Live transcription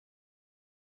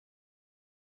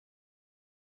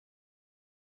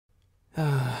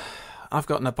I've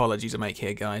got an apology to make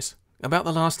here, guys. About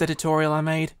the last editorial I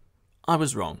made, I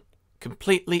was wrong.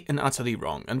 Completely and utterly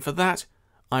wrong, and for that,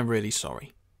 I'm really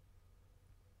sorry.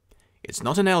 It's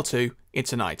not an L2,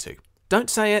 it's an I2. Don't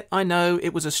say it, I know,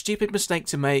 it was a stupid mistake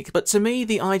to make, but to me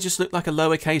the I just looked like a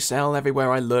lowercase L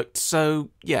everywhere I looked, so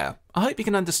yeah. I hope you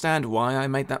can understand why I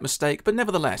made that mistake, but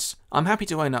nevertheless, I'm happy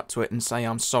to own up to it and say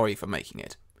I'm sorry for making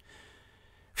it.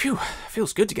 Phew,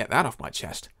 feels good to get that off my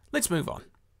chest. Let's move on.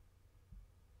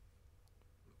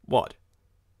 What?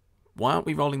 Why aren't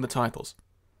we rolling the titles?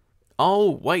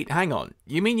 Oh, wait, hang on.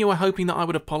 You mean you were hoping that I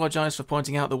would apologise for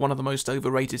pointing out that one of the most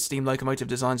overrated steam locomotive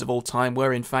designs of all time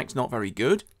were in fact not very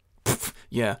good? Pfft,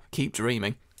 yeah, keep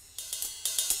dreaming.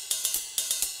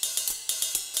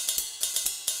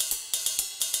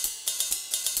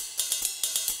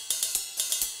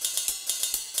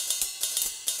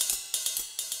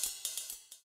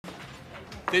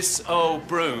 This old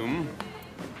broom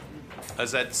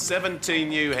has had 17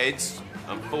 new heads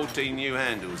and 14 new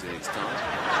handles in its time.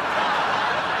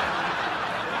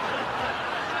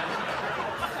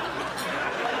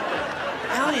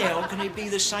 How the hell can it be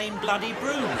the same bloody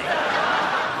broom then?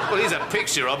 Well, here's a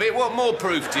picture of it. What more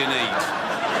proof do you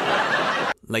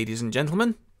need? Ladies and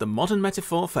gentlemen, the modern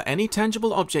metaphor for any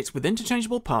tangible object with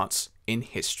interchangeable parts in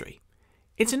history.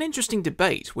 It's an interesting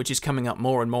debate which is coming up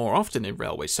more and more often in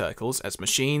railway circles as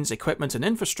machines, equipment and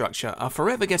infrastructure are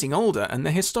forever getting older and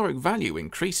their historic value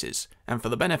increases. And for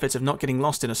the benefit of not getting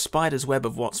lost in a spider's web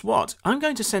of what's what, I'm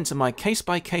going to centre my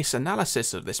case-by-case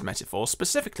analysis of this metaphor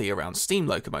specifically around steam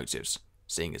locomotives,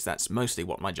 seeing as that's mostly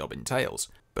what my job entails.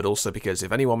 But also because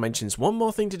if anyone mentions one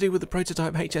more thing to do with the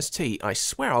prototype HST, I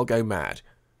swear I'll go mad.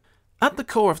 At the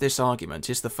core of this argument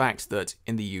is the fact that,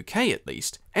 in the UK at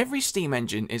least, every steam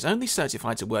engine is only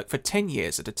certified to work for 10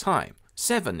 years at a time,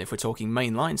 7 if we're talking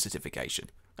mainline certification.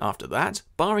 After that,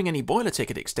 barring any boiler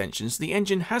ticket extensions, the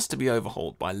engine has to be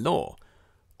overhauled by law.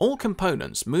 All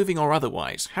components, moving or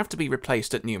otherwise, have to be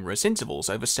replaced at numerous intervals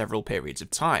over several periods of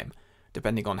time,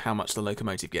 depending on how much the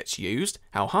locomotive gets used,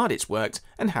 how hard it's worked,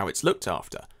 and how it's looked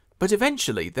after. But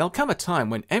eventually, there'll come a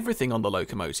time when everything on the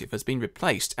locomotive has been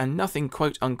replaced and nothing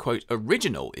quote-unquote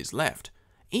original is left,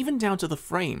 even down to the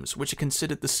frames, which are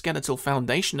considered the skeletal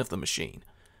foundation of the machine.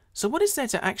 So what is there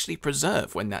to actually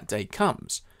preserve when that day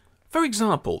comes? For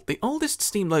example, the oldest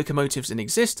steam locomotives in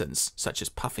existence, such as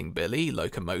Puffing Billy,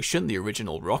 Locomotion, the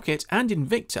original Rocket, and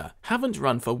Invicta, haven't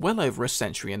run for well over a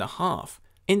century and a half.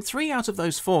 In 3 out of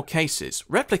those 4 cases,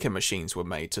 replica machines were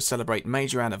made to celebrate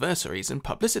major anniversaries and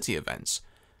publicity events.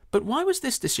 But why was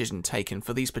this decision taken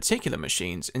for these particular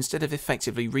machines instead of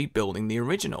effectively rebuilding the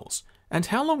originals? And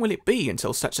how long will it be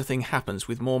until such a thing happens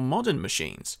with more modern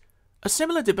machines? A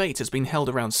similar debate has been held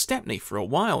around Stepney for a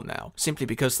while now, simply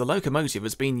because the locomotive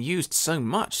has been used so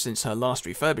much since her last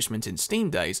refurbishment in steam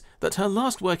days that her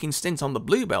last working stint on the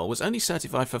Bluebell was only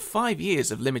certified for 5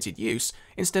 years of limited use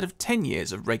instead of 10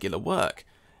 years of regular work.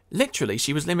 Literally,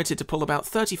 she was limited to pull about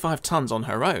 35 tons on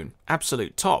her own,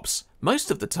 absolute tops. Most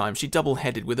of the time she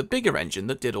double-headed with a bigger engine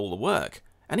that did all the work.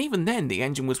 And even then the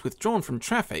engine was withdrawn from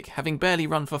traffic, having barely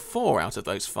run for 4 out of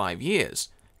those 5 years.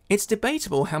 It's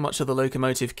debatable how much of the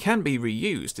locomotive can be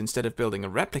reused instead of building a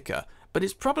replica, but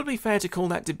it's probably fair to call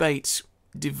that debate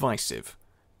divisive.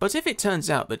 But if it turns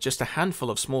out that just a handful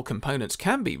of small components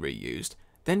can be reused,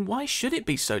 then why should it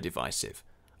be so divisive?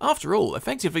 After all,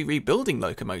 effectively rebuilding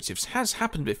locomotives has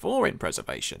happened before in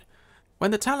preservation.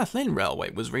 When the Tallaght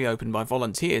Railway was reopened by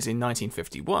volunteers in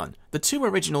 1951, the 2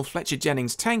 original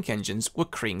Fletcher-Jennings tank engines were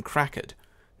cream-crackered.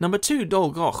 Number 2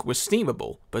 Dolgoch was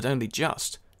steamable, but only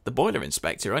just. The boiler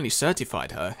inspector only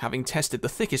certified her, having tested the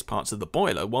thickest parts of the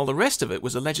boiler, while the rest of it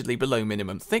was allegedly below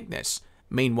minimum thickness.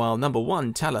 Meanwhile, number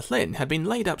 1 Tallaght had been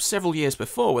laid up several years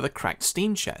before with a cracked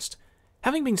steam chest.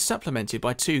 Having been supplemented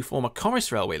by 2 former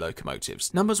Corris Railway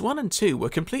locomotives, numbers 1 and 2 were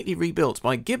completely rebuilt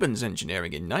by Gibbons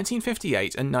Engineering in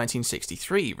 1958 and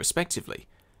 1963, respectively.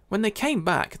 When they came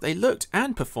back, they looked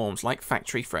and performed like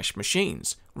factory-fresh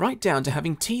machines, right down to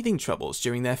having teething troubles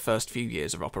during their first few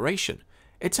years of operation.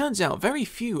 It turns out very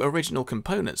few original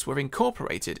components were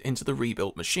incorporated into the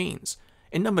rebuilt machines.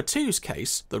 In number 2's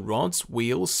case, the rods,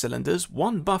 wheels, cylinders,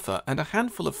 1 buffer, and a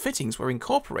handful of fittings were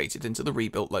incorporated into the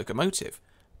rebuilt locomotive.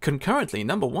 Concurrently,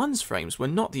 number 1's frames were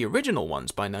not the original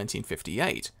ones by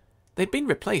 1958. They'd been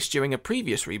replaced during a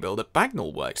previous rebuild at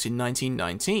Bagnall Works in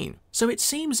 1919. So it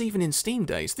seems even in steam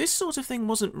days, this sort of thing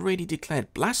wasn't really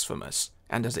declared blasphemous,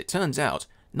 and as it turns out,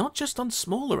 not just on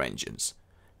smaller engines.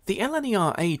 The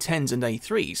LNER A10s and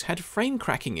A3s had frame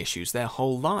cracking issues their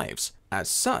whole lives. As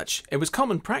such, it was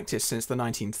common practice since the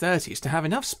 1930s to have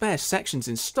enough spare sections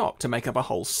in stock to make up a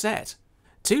whole set.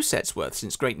 2 sets worth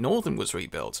since Great Northern was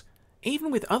rebuilt.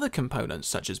 Even with other components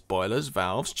such as boilers,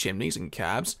 valves, chimneys and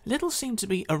cabs, little seemed to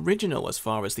be original as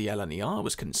far as the LNER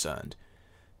was concerned.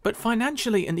 But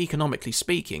financially and economically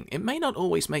speaking, it may not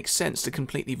always make sense to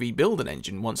completely rebuild an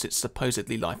engine once its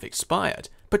supposedly life expired,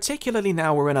 particularly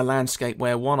now we're in a landscape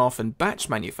where one-off and batch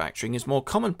manufacturing is more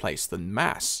commonplace than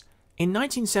mass. In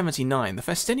 1979, the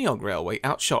Festiniog Railway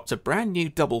outshot a brand new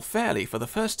double fairlie for the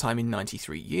first time in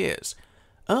 93 years.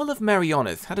 Earl of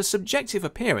Merioneth had a subjective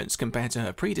appearance compared to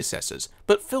her predecessors,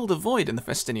 but filled a void in the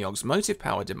Festiniog's motive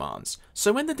power demands.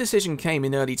 So when the decision came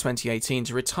in early 2018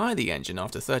 to retire the engine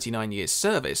after 39 years'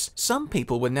 service, some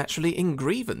people were naturally in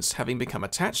grievance having become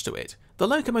attached to it. The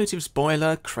locomotive's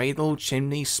boiler, cradle,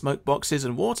 chimney, smoke boxes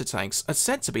and water tanks are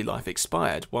said to be life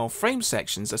expired, while frame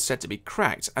sections are said to be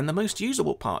cracked and the most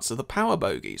usable parts are the power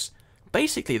bogies.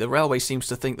 Basically, the railway seems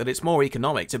to think that it's more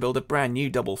economic to build a brand new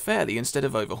double fairlie instead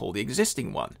of overhaul the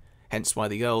existing one, hence why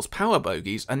the Earl's power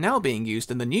bogies are now being used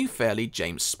in the new fairlie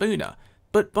James Spooner.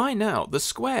 But by now, the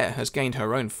Square has gained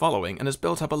her own following and has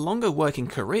built up a longer working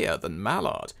career than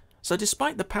Mallard. So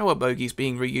despite the power bogies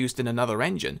being reused in another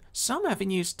engine, some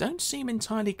avenues don't seem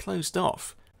entirely closed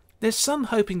off. There's some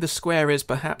hoping the Square is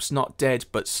perhaps not dead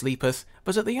but sleepeth,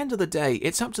 but at the end of the day,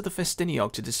 it's up to the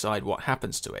Festiniog to decide what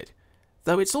happens to it.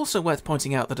 Though it's also worth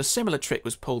pointing out that a similar trick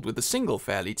was pulled with the single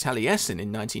fairlie Taliesin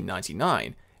in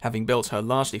 1999, having built her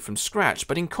largely from scratch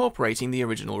but incorporating the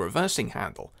original reversing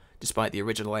handle, despite the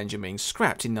original engine being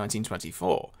scrapped in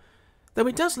 1924. Though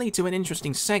it does lead to an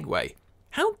interesting segue.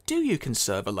 How do you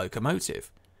conserve a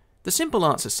locomotive? The simple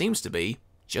answer seems to be,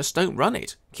 just don't run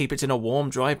it. Keep it in a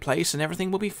warm, dry place and everything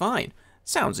will be fine.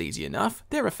 Sounds easy enough.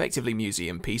 They're effectively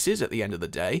museum pieces at the end of the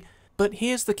day. But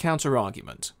here's the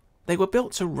counter-argument. They were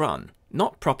built to run,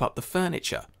 not prop up the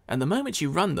furniture, and the moment you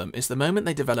run them is the moment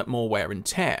they develop more wear and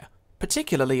tear,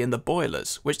 particularly in the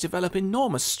boilers, which develop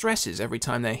enormous stresses every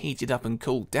time they're heated up and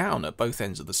cooled down at both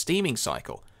ends of the steaming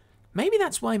cycle. Maybe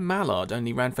that's why Mallard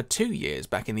only ran for 2 years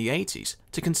back in the 80s,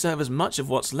 to conserve as much of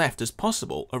what's left as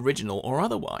possible, original or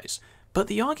otherwise. But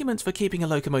the argument for keeping a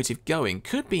locomotive going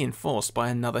could be enforced by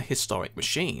another historic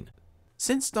machine.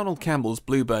 Since Donald Campbell's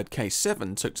Bluebird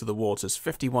K7 took to the waters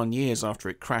 51 years after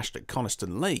it crashed at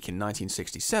Coniston Lake in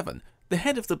 1967, the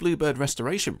head of the Bluebird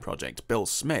Restoration Project, Bill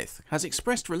Smith, has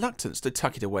expressed reluctance to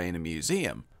tuck it away in a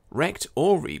museum, wrecked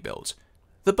or rebuilt.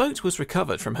 The boat was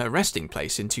recovered from her resting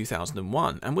place in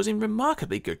 2001 and was in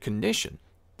remarkably good condition.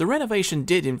 The renovation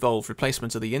did involve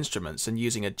replacement of the instruments and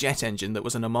using a jet engine that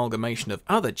was an amalgamation of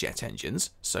other jet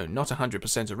engines, so not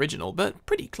 100% original, but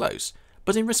pretty close.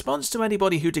 But in response to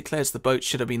anybody who declares the boat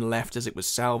should have been left as it was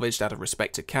salvaged out of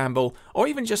respect to Campbell, or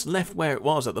even just left where it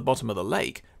was at the bottom of the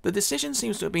lake, the decision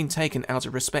seems to have been taken out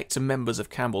of respect to members of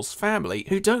Campbell's family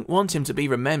who don't want him to be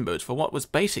remembered for what was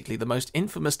basically the most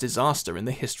infamous disaster in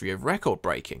the history of record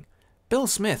breaking. Bill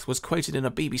Smith was quoted in a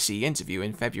BBC interview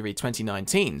in February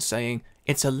 2019 saying,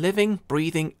 "It's a living,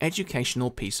 breathing,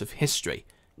 educational piece of history.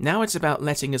 Now it's about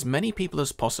letting as many people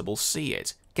as possible see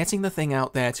it, getting the thing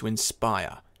out there to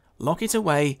inspire. Lock it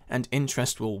away and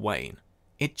interest will wane.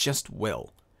 It just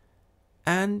will."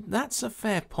 And that's a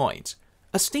fair point.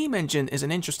 A steam engine is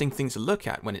an interesting thing to look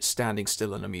at when it's standing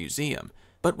still in a museum,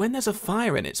 but when there's a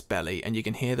fire in its belly and you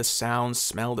can hear the sounds,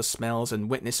 smell the smells and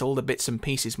witness all the bits and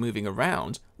pieces moving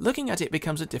around, looking at it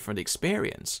becomes a different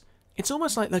experience. It's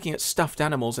almost like looking at stuffed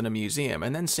animals in a museum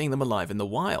and then seeing them alive in the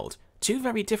wild. Two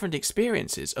very different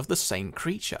experiences of the same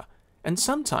creature. And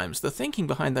sometimes the thinking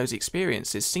behind those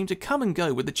experiences seem to come and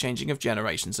go with the changing of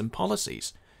generations and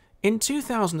policies. In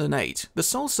 2008, the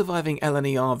sole surviving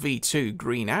LNER V2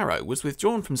 Green Arrow was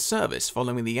withdrawn from service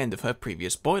following the end of her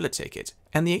previous boiler ticket,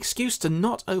 and the excuse to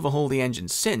not overhaul the engine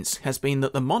since has been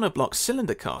that the monoblock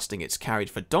cylinder casting it's carried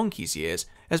for donkey's years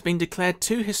has been declared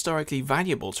too historically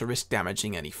valuable to risk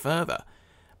damaging any further.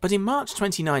 But in March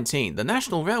 2019, the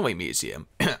National Railway Museum,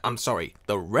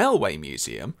 the Railway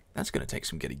Museum, that's going to take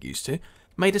some getting used to,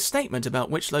 made a statement about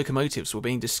which locomotives were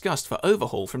being discussed for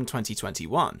overhaul from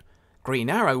 2021. Green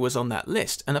Arrow was on that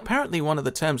list, and apparently one of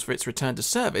the terms for its return to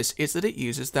service is that it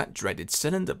uses that dreaded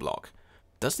cylinder block.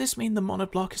 Does this mean the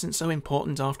monoblock isn't so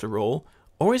important after all?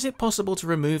 Or is it possible to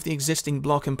remove the existing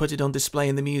block and put it on display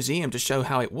in the museum to show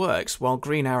how it works, while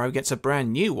Green Arrow gets a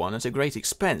brand new one at a great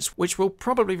expense, which will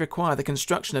probably require the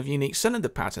construction of unique cylinder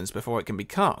patterns before it can be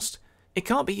cast? It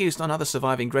can't be used on other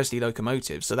surviving Gresley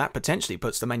locomotives, so that potentially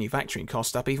puts the manufacturing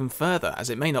cost up even further, as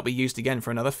it may not be used again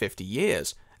for another 50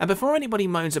 years. And before anybody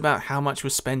moans about how much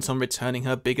was spent on returning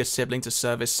her bigger sibling to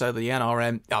service so the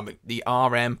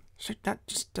RM So that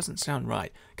just doesn't sound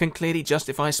right. Can clearly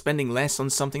justify spending less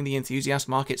on something the enthusiast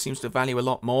market seems to value a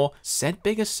lot more. Said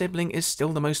bigger sibling is still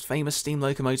the most famous steam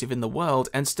locomotive in the world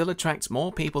and still attracts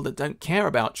more people that don't care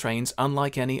about trains,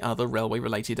 unlike any other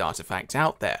railway-related artifact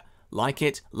out there. Like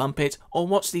it, lump it, or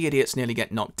watch the idiots nearly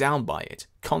get knocked down by it.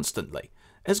 Constantly.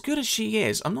 As good as she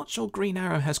is, I'm not sure Green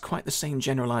Arrow has quite the same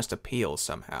generalised appeal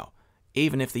somehow.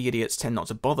 Even if the idiots tend not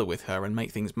to bother with her and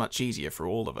make things much easier for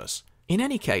all of us. In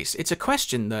any case, it's a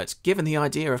question that, given the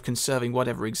idea of conserving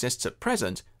whatever exists at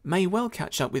present, may well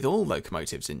catch up with all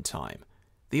locomotives in time.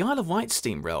 The Isle of Wight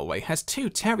Steam Railway has 2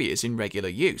 Terriers in regular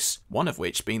use, one of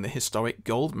which being the historic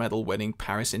gold medal winning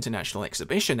Paris International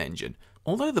Exhibition engine.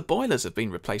 Although the boilers have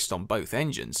been replaced on both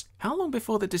engines, how long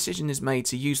before the decision is made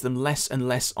to use them less and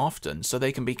less often so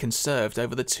they can be conserved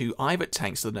over the 2 Ivet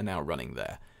tanks that are now running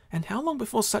there? And how long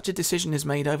before such a decision is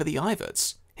made over the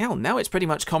Ivets? Hell, now it's pretty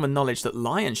much common knowledge that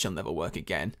Lion shall never work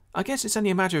again. I guess it's only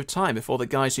a matter of time before the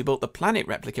guys who built the Planet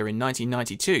replica in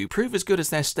 1992 prove as good as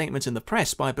their statement in the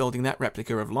press by building that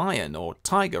replica of Lion, or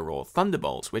Tiger, or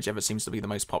Thunderbolt, whichever seems to be the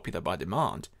most popular by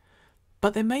demand.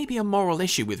 But there may be a moral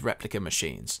issue with replica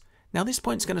machines. Now this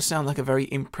point's going to sound like a very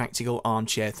impractical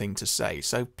armchair thing to say,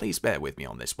 so please bear with me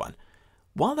on this one.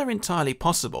 While they're entirely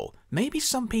possible, maybe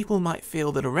some people might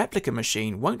feel that a replica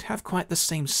machine won't have quite the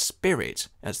same spirit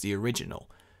as the original.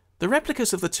 The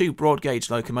replicas of the 2 broad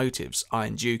gauge locomotives,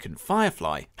 Iron Duke and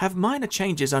Firefly, have minor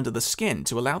changes under the skin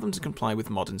to allow them to comply with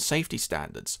modern safety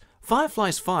standards.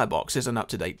 Firefly's firebox is an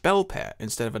up-to-date bell pair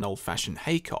instead of an old-fashioned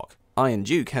haycock. Iron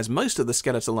Duke has most of the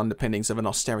skeletal underpinnings of an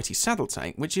austerity saddle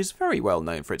tank, which is very well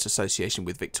known for its association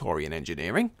with Victorian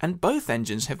engineering, and both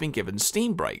engines have been given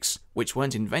steam brakes, which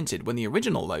weren't invented when the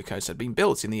original locos had been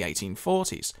built in the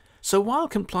 1840s. So while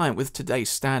compliant with today's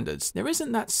standards, there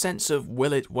isn't that sense of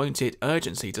will it, won't it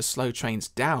urgency to slow trains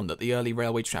down that the early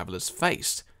railway travellers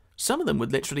faced. Some of them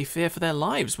would literally fear for their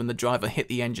lives when the driver hit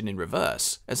the engine in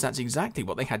reverse, as that's exactly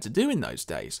what they had to do in those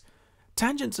days.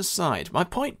 Tangents aside, my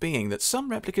point being that some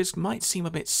replicas might seem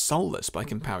a bit soulless by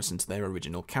comparison to their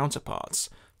original counterparts.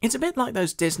 It's a bit like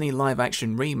those Disney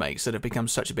live-action remakes that have become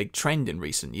such a big trend in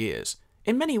recent years.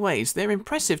 In many ways, they're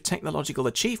impressive technological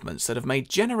achievements that have made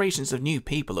generations of new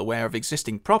people aware of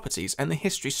existing properties and the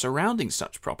history surrounding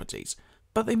such properties.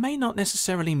 But they may not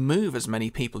necessarily move as many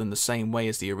people in the same way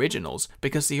as the originals,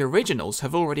 because the originals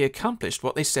have already accomplished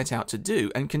what they set out to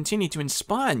do and continue to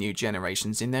inspire new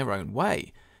generations in their own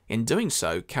way. In doing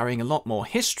so, carrying a lot more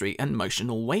history and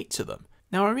emotional weight to them.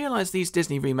 Now, I realise these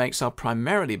Disney remakes are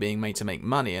primarily being made to make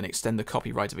money and extend the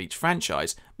copyright of each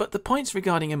franchise, but the points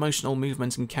regarding emotional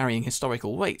movement and carrying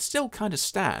historical weight still kind of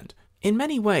stand. In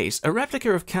many ways, a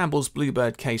replica of Campbell's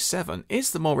Bluebird K7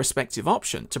 is the more respective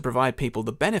option to provide people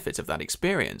the benefit of that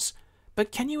experience.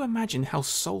 But can you imagine how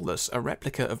soulless a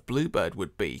replica of Bluebird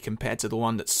would be compared to the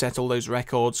one that set all those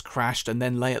records, crashed, and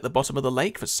then lay at the bottom of the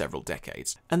lake for several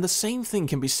decades? And the same thing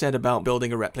can be said about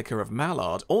building a replica of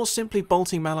Mallard, or simply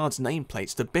bolting Mallard's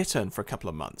nameplates to Bittern for a couple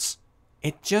of months.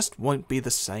 It just won't be the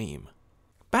same.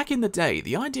 Back in the day,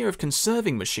 the idea of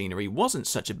conserving machinery wasn't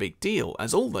such a big deal,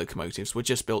 as all locomotives were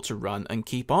just built to run and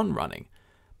keep on running.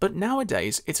 But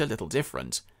nowadays, it's a little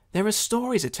different. There are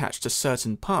stories attached to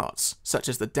certain parts, such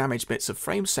as the damaged bits of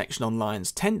frame section on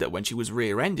Lion's tender when she was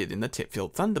rear-ended in the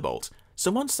Tipfield Thunderbolt.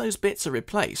 So once those bits are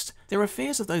replaced, there are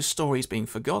fears of those stories being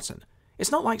forgotten.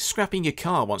 It's not like scrapping your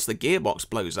car once the gearbox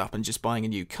blows up and just buying a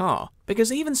new car,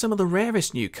 because even some of the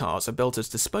rarest new cars are built as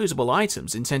disposable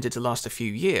items intended to last a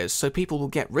few years, so people will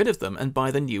get rid of them and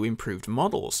buy the new improved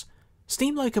models.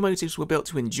 Steam locomotives were built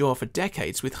to endure for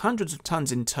decades with hundreds of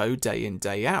tons in tow day in,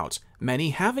 day out. Many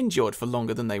have endured for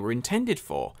longer than they were intended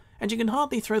for, and you can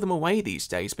hardly throw them away these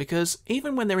days because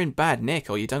even when they're in bad nick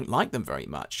or you don't like them very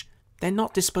much, they're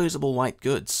not disposable white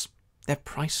goods. They're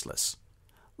priceless.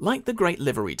 Like the Great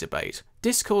Livery debate,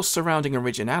 discourse surrounding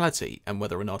originality, and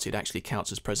whether or not it actually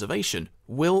counts as preservation,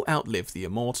 will outlive the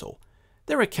immortal.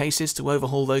 There are cases to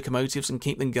overhaul locomotives and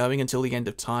keep them going until the end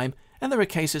of time, and there are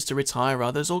cases to retire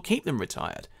others or keep them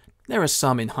retired. There are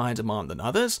some in higher demand than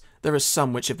others, there are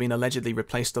some which have been allegedly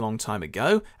replaced a long time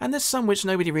ago, and there's some which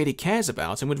nobody really cares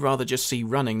about and would rather just see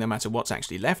running no matter what's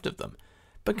actually left of them.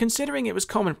 But considering it was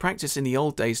common practice in the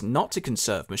old days not to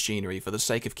conserve machinery for the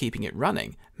sake of keeping it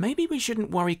running, maybe we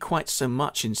shouldn't worry quite so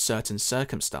much in certain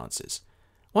circumstances.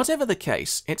 Whatever the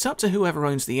case, it's up to whoever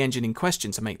owns the engine in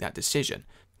question to make that decision.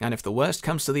 And if the worst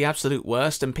comes to the absolute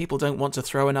worst and people don't want to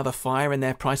throw another fire in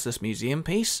their priceless museum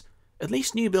piece, at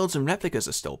least new builds and replicas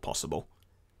are still possible.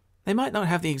 They might not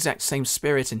have the exact same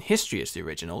spirit and history as the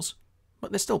originals,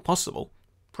 but they're still possible.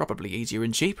 Probably easier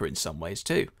and cheaper in some ways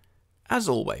too. As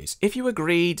always, if you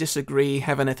agree, disagree,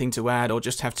 have anything to add, or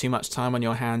just have too much time on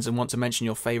your hands and want to mention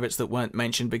your favourites that weren't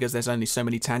mentioned because there's only so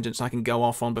many tangents I can go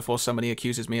off on before somebody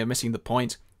accuses me of missing the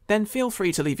point, then feel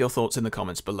free to leave your thoughts in the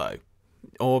comments below.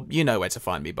 Or you know where to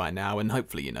find me by now, and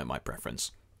hopefully you know my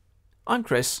preference. I'm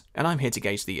Chris, and I'm here to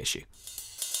gauge the issue.